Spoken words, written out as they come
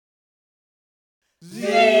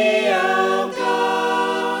Zio,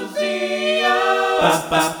 go, Zio. Ba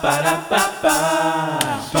ba ba da ba ba.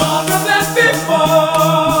 Stronger than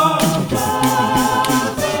before.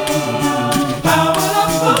 Power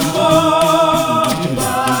up the floor.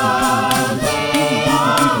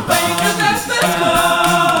 Bigger than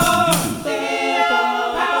before. Zio,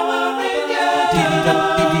 Power Rangers. Dilly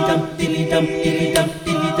dum, dilly dum, dilly dum,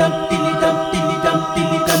 dilly dum, dilly dum, dilly dum, dilly dum,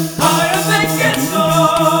 dilly dum. Higher they can soar.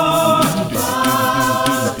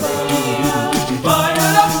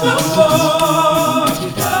 Fire up the floor.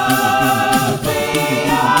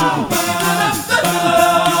 Fire up the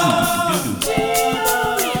floor.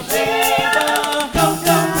 Go,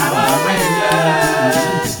 go, Power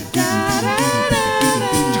Rangers.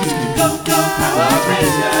 Go, go, Power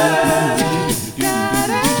Rangers.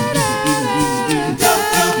 Go,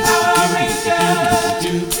 go, Power Rangers.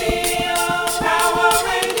 Zio, Power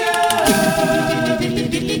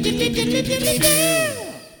Rangers.